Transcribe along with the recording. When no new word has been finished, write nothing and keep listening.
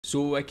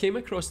So I came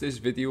across this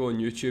video on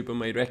YouTube on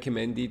my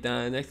recommended,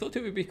 and I thought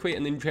it would be quite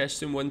an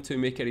interesting one to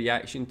make a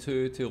reaction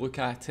to look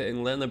at it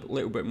and learn a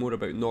little bit more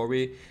about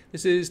Norway.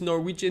 This is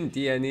Norwegian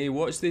DNA.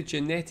 What's the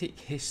genetic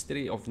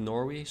history of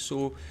Norway?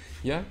 So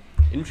yeah,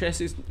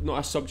 interest is not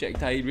a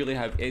subject I really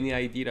have any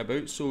idea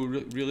about, so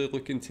really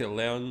looking to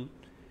learn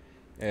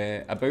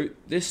about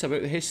the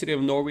history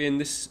of Norway in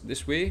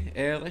this way.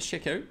 Let's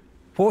check out.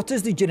 What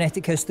is the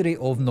genetic history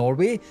of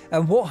Norway,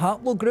 and what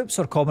haplogroups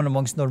are common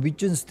amongst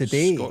Norwegians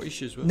today?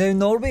 Scottish as well. Now,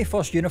 Norway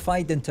first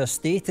unified into a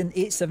state in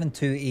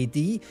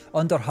 872 AD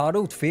under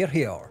Harald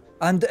Fairhair,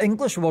 and the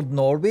English word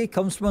Norway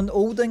comes from an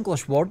Old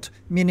English word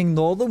meaning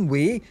northern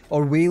way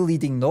or way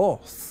leading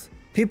north.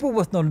 People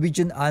with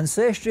Norwegian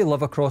ancestry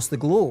live across the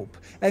globe,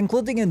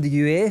 including in the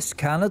US,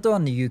 Canada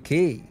and the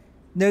UK.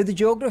 Now, the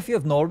geography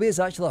of Norway is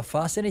actually a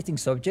fascinating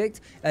subject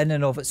in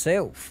and of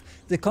itself.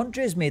 The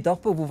country is made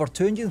up of over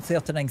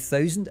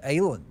 239,000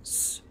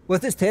 islands,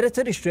 with its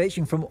territory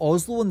stretching from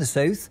Oslo in the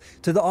south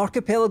to the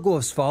archipelago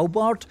of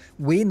Svalbard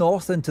way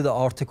north into the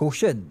Arctic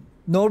Ocean.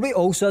 Norway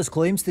also has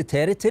claims to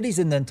territories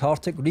in the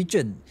Antarctic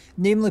region,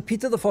 namely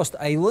Peter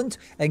I Island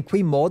and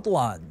Queen Maud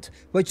Land,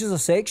 which is a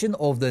section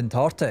of the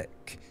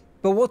Antarctic.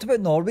 But what about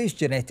Norway's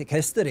genetic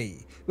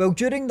history? Well,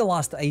 during the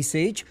last ice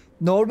age,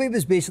 Norway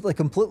was basically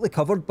completely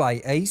covered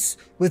by ice,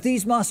 with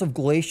these massive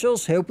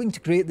glaciers helping to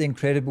create the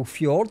incredible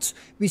fjords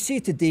we see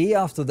today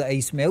after the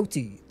ice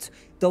melted.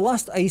 The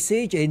last ice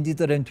age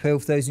ended around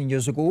 12,000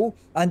 years ago,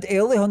 and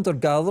early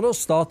hunter-gatherers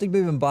started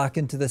moving back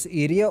into this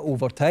area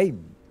over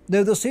time.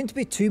 Now, there seem to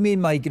be two main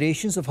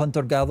migrations of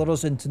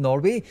hunter-gatherers into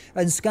Norway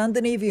and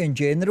Scandinavia in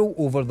general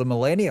over the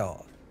millennia.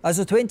 As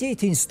a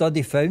 2018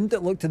 study found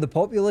that looked at the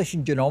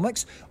population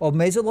genomics of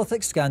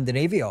Mesolithic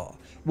Scandinavia,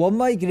 one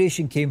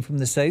migration came from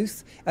the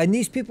south, and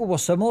these people were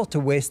similar to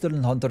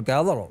Western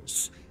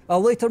hunter-gatherers. A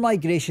later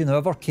migration,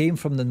 however, came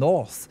from the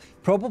north,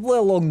 probably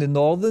along the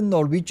northern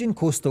Norwegian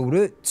coastal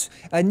route,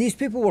 and these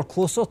people were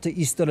closer to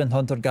Eastern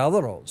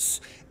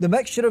hunter-gatherers. The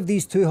mixture of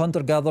these two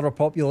hunter-gatherer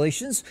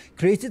populations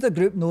created a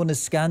group known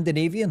as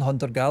Scandinavian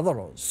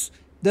hunter-gatherers.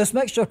 This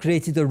mixture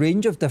created a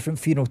range of different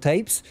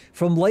phenotypes,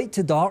 from light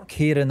to dark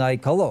hair and eye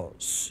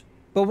colours.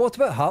 But what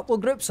about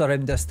haplogroups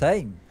around this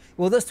time?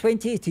 Well, this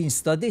 2018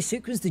 study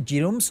sequenced the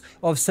genomes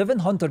of 7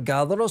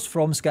 hunter-gatherers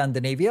from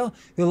Scandinavia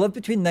who lived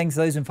between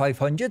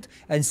 9,500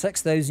 and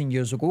 6,000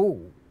 years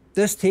ago.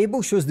 This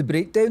table shows the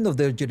breakdown of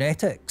their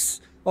genetics.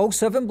 All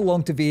 7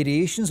 belong to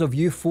variations of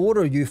U4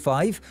 or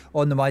U5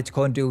 on the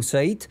mitochondrial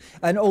side,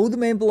 and all the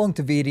men belong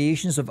to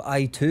variations of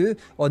I2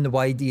 on the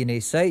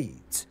Y-DNA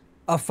side.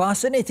 A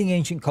fascinating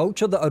ancient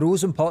culture that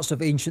arose in parts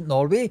of ancient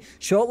Norway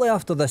shortly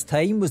after this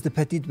time was the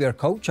pitted bear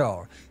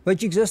culture,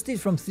 which existed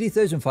from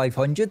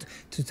 3500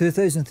 to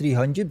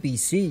 2300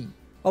 BC.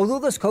 Although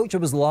this culture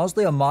was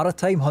largely a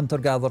maritime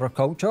hunter-gatherer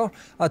culture,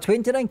 a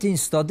 2019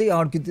 study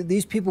argued that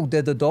these people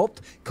did adopt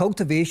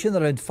cultivation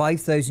around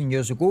 5,000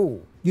 years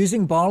ago,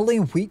 using barley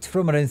and wheat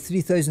from around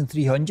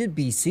 3300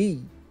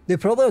 BC. They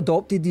probably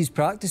adopted these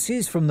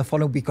practices from the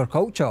funnel beaker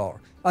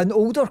culture, an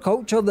older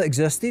culture that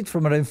existed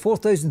from around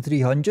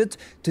 4300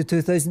 to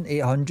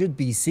 2800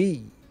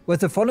 BC,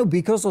 with the funnel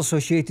beakers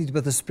associated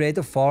with the spread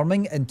of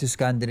farming into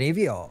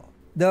Scandinavia.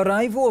 The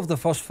arrival of the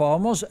first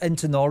farmers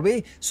into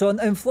Norway saw an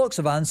influx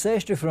of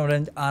ancestry from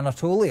around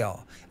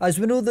Anatolia, as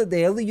we know that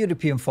the early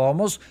European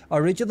farmers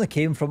originally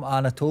came from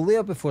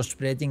Anatolia before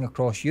spreading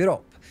across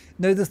Europe.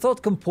 Now, the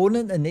third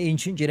component in the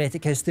ancient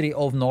genetic history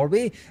of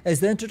Norway is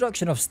the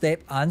introduction of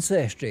steppe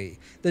ancestry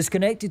that's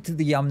connected to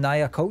the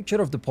Yamnaya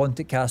culture of the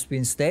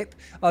Pontic-Caspian steppe,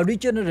 a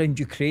region around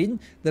Ukraine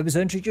that was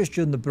introduced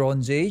during the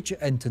Bronze Age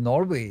into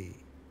Norway.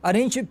 An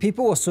ancient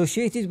people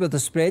associated with the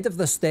spread of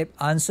the steppe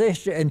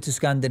ancestry into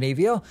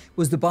Scandinavia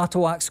was the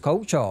battle axe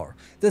culture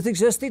that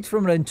existed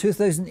from around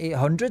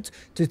 2800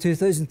 to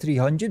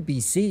 2300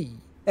 BC.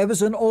 It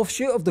was an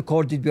offshoot of the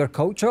corded bear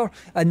culture,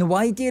 and the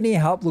Y-DNA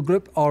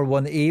haplogroup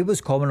R1a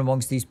was common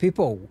amongst these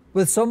people,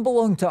 with some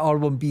belonging to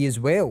R1b as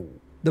well.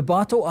 The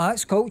battle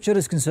axe culture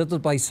is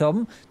considered by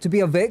some to be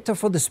a vector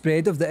for the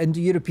spread of the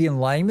Indo-European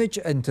language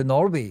into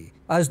Norway,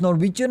 as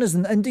Norwegian is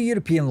an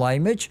Indo-European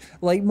language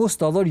like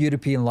most other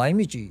European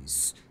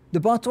languages. The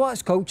battle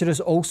axe culture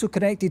is also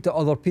connected to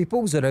other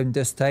peoples around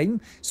this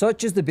time,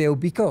 such as the Bell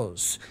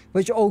Beakers,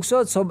 which also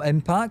had some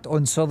impact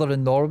on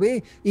southern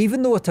Norway,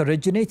 even though it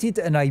originated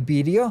in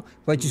Iberia,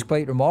 which is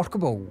quite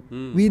remarkable.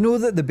 We know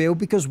that the Bell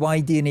Beakers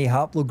Y-DNA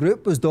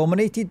haplogroup was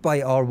dominated by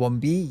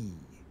R1b.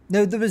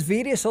 Now, there was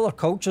various other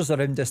cultures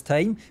around this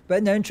time, but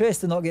in the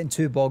interest of not getting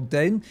too bogged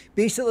down,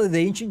 basically the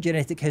ancient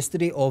genetic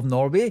history of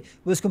Norway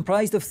was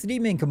comprised of 3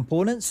 main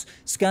components: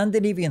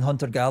 Scandinavian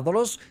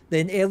hunter-gatherers,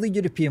 then early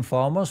European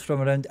farmers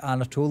from around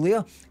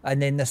Anatolia,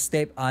 and then the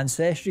steppe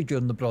ancestry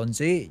during the Bronze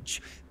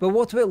Age. But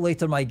what about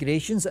later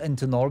migrations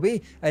into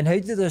Norway, and how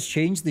did this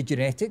change the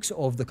genetics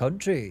of the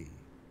country?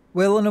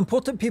 Well, an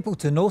important people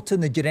to note in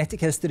the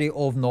genetic history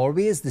of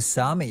Norway is the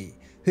Sami,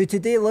 who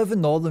today live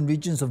in northern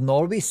regions of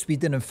Norway,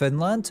 Sweden and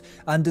Finland,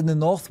 and in the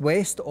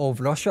northwest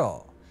of Russia.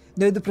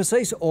 Now, the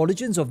precise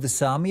origins of the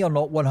Sami are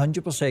not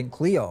 100%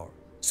 clear.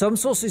 Some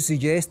sources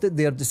suggest that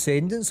they are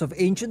descendants of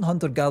ancient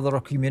hunter-gatherer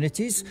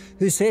communities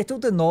who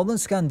settled in northern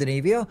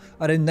Scandinavia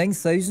around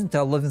 9,000 to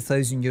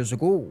 11,000 years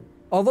ago.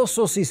 Other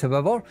sources,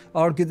 however,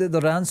 argue that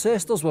their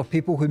ancestors were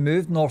people who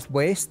moved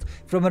northwest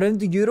from around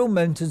the Ural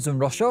Mountains in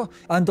Russia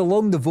and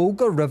along the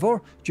Volga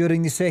River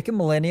during the 2nd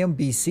millennium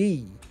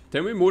BC.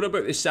 Tell me more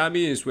about the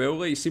Sami as well.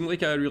 Like, seem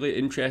like a really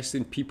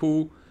interesting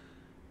people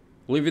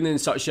living in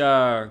such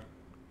a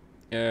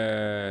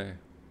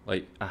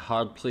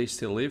hard place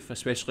to live,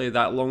 especially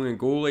that long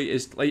ago. Like,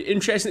 it's like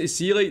interesting to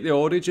see like the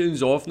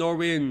origins of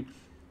Norway and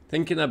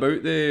thinking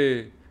about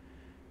the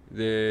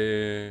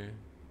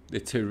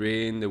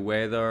terrain, the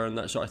weather, and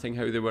that sort of thing.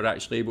 How they were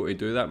actually able to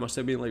do that must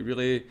have been like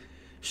really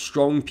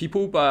strong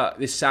people. But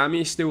the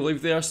Sami still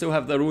live there, still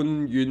have their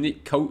own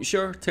unique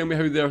culture. Tell me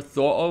how they're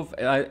thought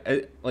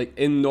of, like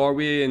in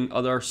Norway and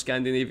other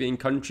Scandinavian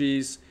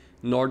countries,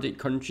 Nordic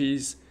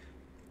countries.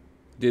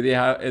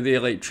 Are they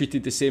like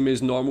treated the same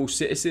as normal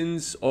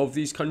citizens of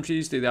these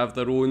countries? Do they have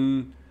their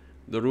own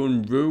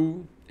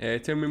rule?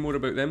 Tell me more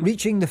about them.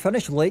 Reaching the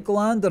Finnish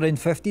lakeland around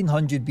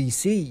 1500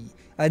 BC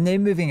and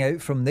then moving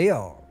out from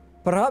there.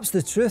 Perhaps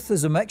the truth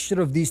is a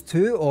mixture of these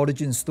two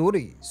origin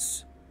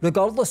stories.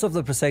 Regardless of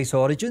the precise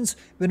origins,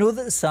 we know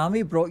that the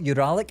Sami brought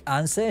Uralic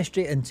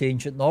ancestry into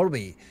ancient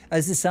Norway,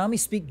 as the Sami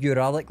speak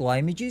Uralic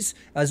languages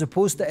as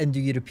opposed to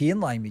Indo-European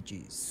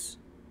languages.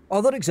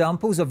 Other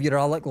examples of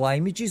Uralic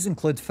languages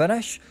include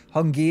Finnish,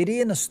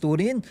 Hungarian,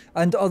 Estonian,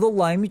 and other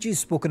languages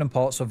spoken in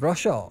parts of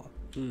Russia.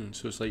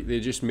 So it's like they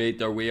just made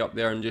their way up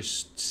there and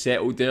just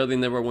settled there. They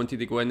never wanted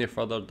to go any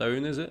further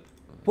down, is it?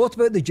 What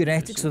about the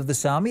genetics of the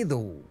Sami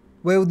though?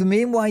 Well, the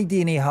main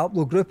Y-DNA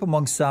haplogroup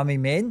amongst Sami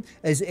men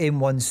is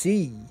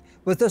M1c,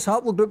 with this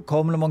haplogroup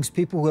common amongst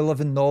people who live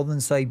in northern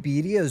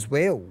Siberia as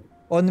well.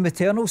 On the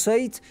maternal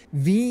side,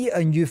 V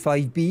and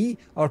U5b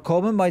are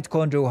common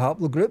mitochondrial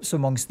haplogroups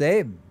amongst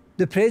them.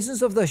 The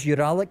presence of this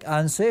Uralic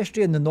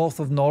ancestry in the north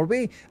of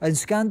Norway and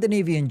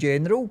Scandinavia in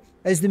general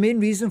is the main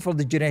reason for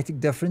the genetic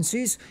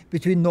differences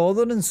between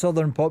northern and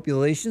southern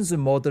populations in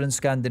modern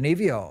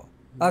Scandinavia.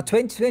 A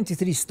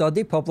 2023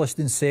 study published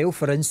in Cell,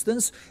 for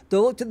instance, that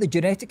looked at the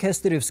genetic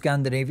history of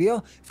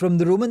Scandinavia from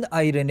the Roman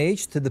Iron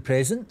Age to the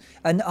present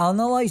and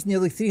analysed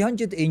nearly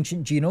 300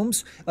 ancient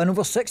genomes and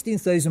over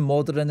 16,000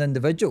 modern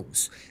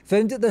individuals,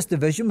 found that this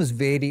division was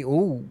very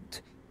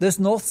old. This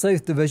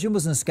north-south division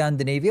was in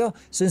Scandinavia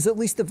since at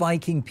least the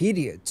Viking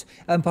period,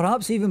 and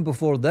perhaps even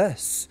before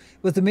this,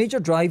 with the major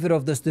driver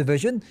of this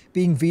division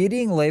being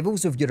varying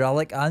levels of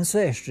Uralic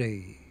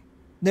ancestry.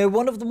 Now,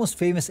 one of the most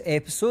famous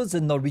episodes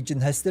in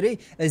Norwegian history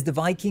is the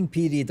Viking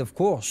period, of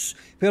course,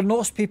 where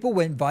Norse people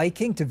went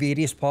Viking to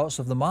various parts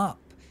of the map.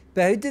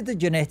 But how did the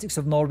genetics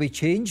of Norway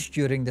change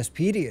during this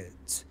period?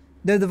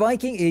 Now, the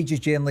Viking Age is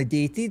generally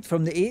dated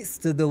from the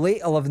 8th to the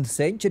late 11th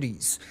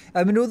centuries,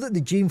 and we know that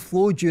the gene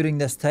flow during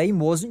this time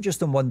wasn't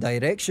just in one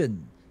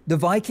direction. The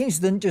Vikings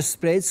didn't just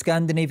spread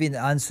Scandinavian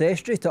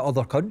ancestry to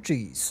other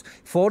countries.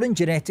 Foreign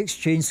genetics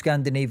changed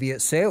Scandinavia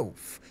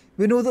itself.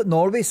 We know that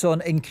Norway saw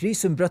an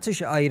increase in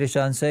British-Irish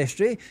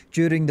ancestry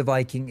during the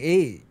Viking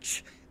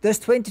Age. This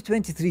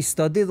 2023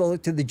 study that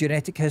looked at the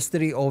genetic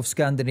history of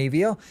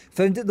Scandinavia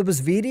found that there was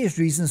various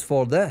reasons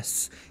for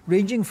this,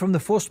 ranging from the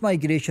forced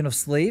migration of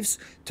slaves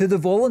to the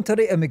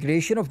voluntary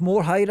immigration of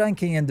more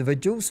high-ranking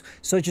individuals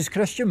such as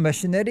Christian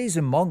missionaries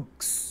and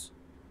monks.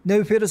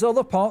 Now, whereas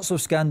other parts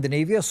of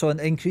Scandinavia saw an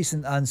increase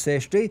in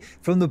ancestry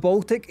from the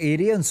Baltic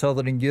area in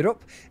southern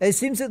Europe, it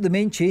seems that the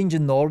main change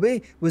in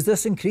Norway was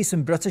this increase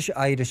in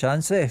British-Irish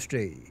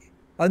ancestry.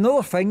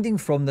 Another finding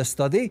from this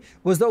study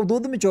was that although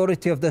the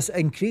majority of this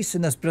increase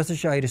in this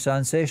British-Irish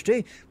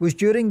ancestry was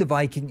during the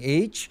Viking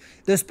Age,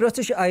 this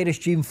British-Irish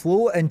gene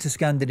flow into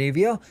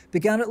Scandinavia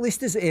began at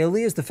least as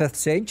early as the 5th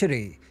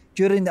century,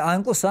 during the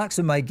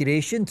Anglo-Saxon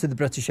migration to the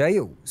British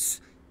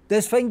Isles.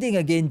 This finding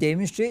again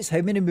demonstrates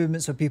how many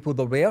movements of people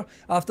there were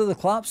after the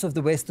collapse of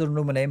the Western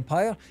Roman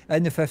Empire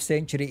in the 5th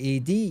century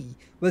AD,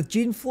 with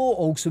gene flow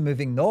also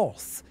moving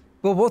north.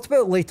 But what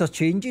about later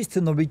changes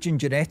to Norwegian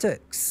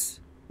genetics?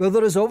 Well,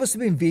 there has obviously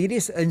been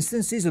various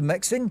instances of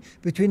mixing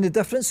between the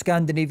different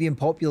Scandinavian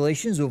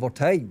populations over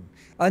time,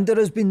 and there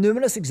has been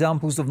numerous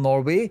examples of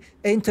Norway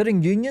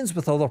entering unions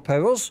with other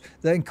powers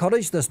that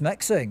encouraged this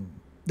mixing.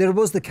 There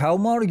was the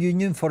Kalmar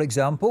Union, for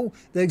example,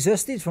 that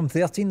existed from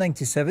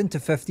 1397 to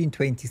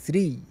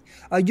 1523,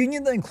 a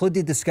union that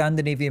included the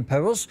Scandinavian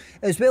powers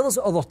as well as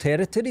other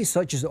territories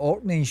such as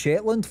Orkney and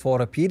Shetland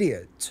for a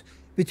period.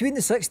 Between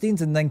the 16th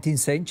and 19th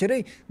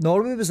century,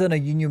 Norway was in a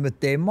union with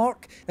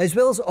Denmark, as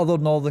well as other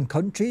northern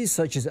countries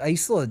such as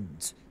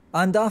Iceland.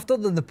 And after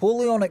the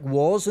Napoleonic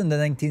Wars in the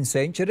 19th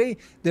century,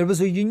 there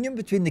was a union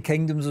between the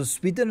kingdoms of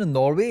Sweden and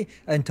Norway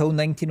until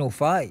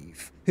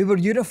 1905, who were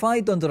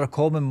unified under a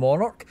common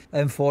monarch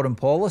and foreign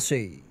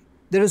policy.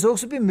 There has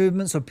also been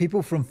movements of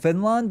people from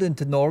Finland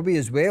into Norway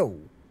as well.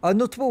 A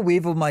notable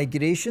wave of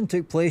migration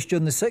took place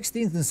during the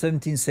 16th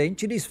and 17th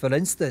centuries, for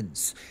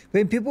instance,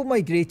 when people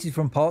migrated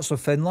from parts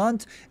of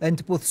Finland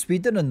into both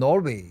Sweden and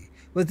Norway,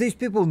 with these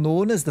people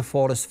known as the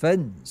Forest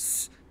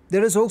Finns.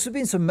 There has also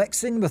been some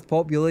mixing with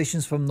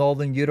populations from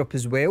Northern Europe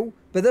as well,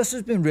 but this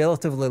has been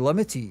relatively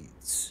limited.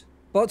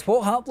 But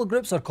what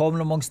haplogroups are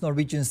common amongst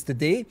Norwegians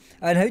today,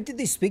 and how do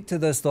they speak to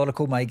the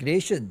historical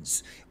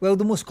migrations? Well,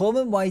 the most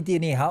common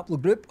Y-DNA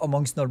haplogroup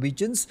amongst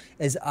Norwegians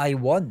is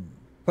I1,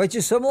 which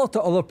is similar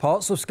to other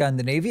parts of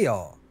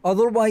Scandinavia.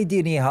 Other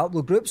Y-DNA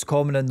haplogroups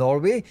common in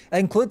Norway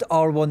include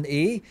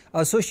R1a,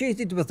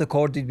 associated with the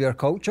corded ware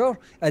culture,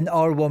 and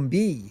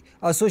R1b,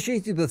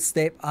 associated with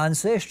steppe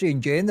ancestry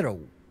in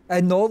general.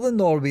 In northern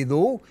Norway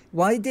though,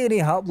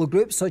 Y-DNA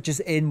haplogroups such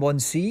as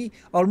N1c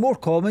are more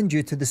common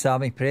due to the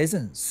Sami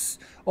presence.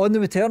 On the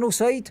maternal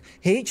side,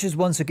 H is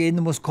once again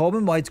the most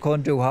common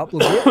mitochondrial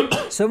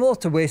haplogroup, similar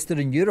to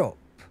Western Europe.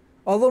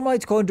 Other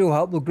mitochondrial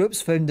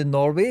haplogroups found in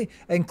Norway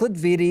include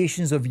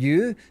variations of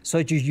U,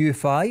 such as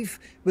U5,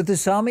 with the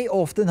Sami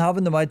often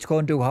having the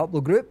mitochondrial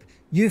haplogroup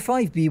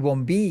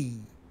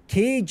U5b1b.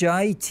 K,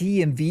 J,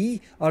 T and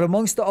V are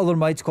amongst the other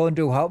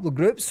mitochondrial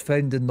haplogroups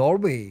found in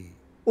Norway.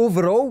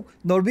 Overall,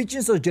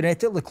 Norwegians are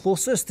genetically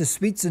closest to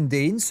Swedes and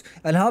Danes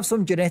and have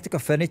some genetic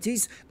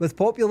affinities with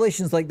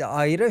populations like the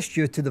Irish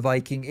due to the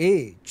Viking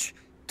Age.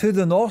 To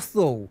the north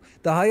though,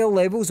 the higher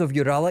levels of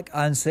Uralic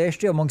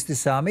ancestry amongst the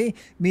Sami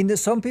mean that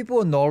some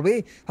people in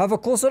Norway have a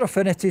closer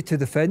affinity to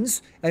the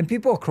Finns and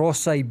people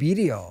across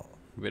Siberia.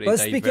 But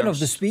speaking of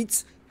the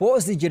Swedes, what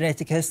is the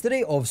genetic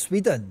history of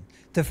Sweden?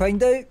 To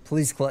find out,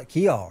 please click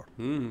here.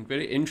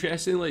 Very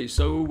interesting, like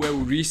so well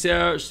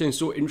researched and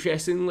so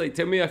interesting. Like,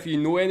 tell me if you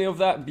know any of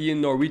that.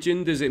 Being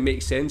Norwegian, does it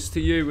make sense to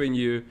you when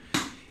you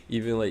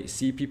even like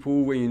see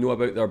people, when you know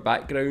about their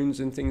backgrounds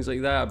and things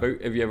like that?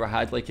 About, have you ever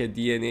had like a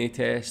DNA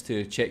test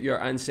to check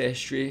your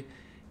ancestry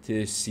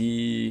to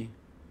see,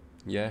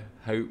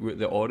 what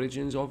the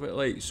origins of it?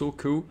 Like, so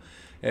cool.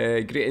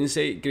 Great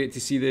insight. Great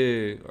to see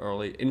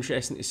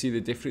interesting to see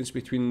the difference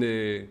between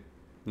the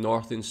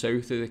north and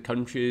south of the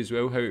country as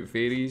well, how it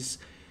varies,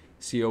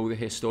 see all the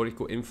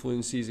historical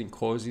influences and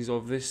causes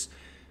of this.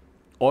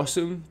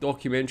 Awesome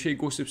documentary,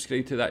 go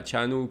subscribe to that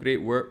channel,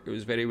 great work, it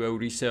was very well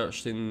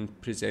researched and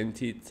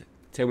presented.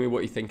 Tell me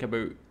what you think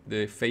about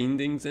the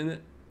findings in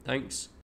it. Thanks.